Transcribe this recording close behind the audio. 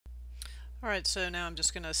Alright, so now I'm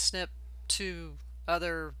just going to snip two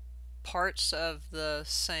other parts of the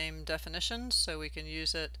same definition so we can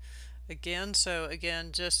use it again. So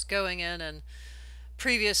again, just going in, and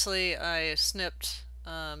previously I snipped,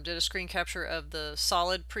 did a screen capture of the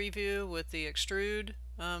solid preview with the extrude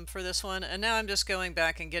for this one, and now I'm just going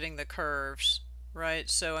back and getting the curves, right?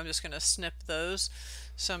 So I'm just going to snip those.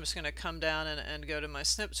 So I'm just going to come down and go to my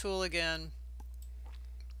snip tool again,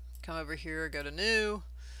 come over here, go to new,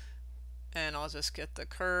 and I'll just get the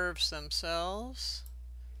curves themselves,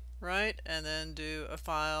 right? And then do a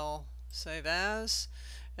file, save as,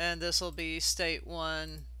 and this will be state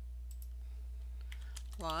 1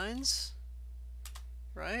 lines,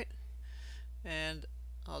 right? And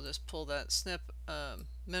I'll just pull that snip,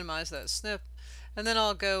 minimize that snip, and then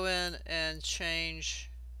I'll go in and change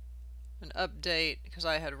and update because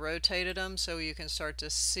I had rotated them, so you can start to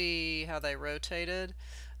see how they rotated.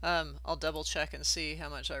 I'll double check and see how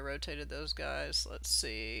much I rotated those guys. Let's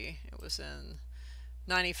see, it was in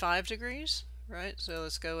 95 degrees, right? So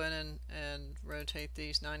let's go in and rotate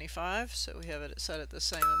these 95 so we have it set at the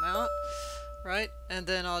same amount, right? And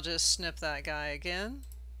then I'll just snip that guy again.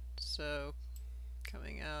 So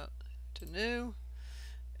coming out to new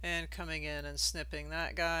and coming in and snipping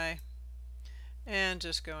that guy, and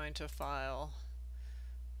just going to file,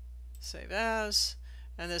 save as,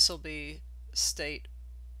 and this will be state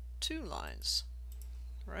 2 lines,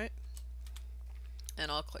 right?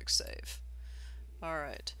 And I'll click save.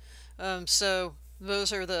 Alright, so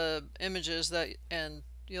those are the images that, and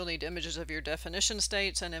you'll need images of your definition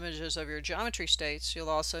states and images of your geometry states. You'll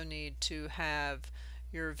also need to have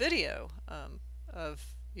your video of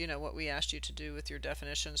what we asked you to do with your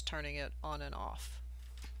definitions, turning it on and off.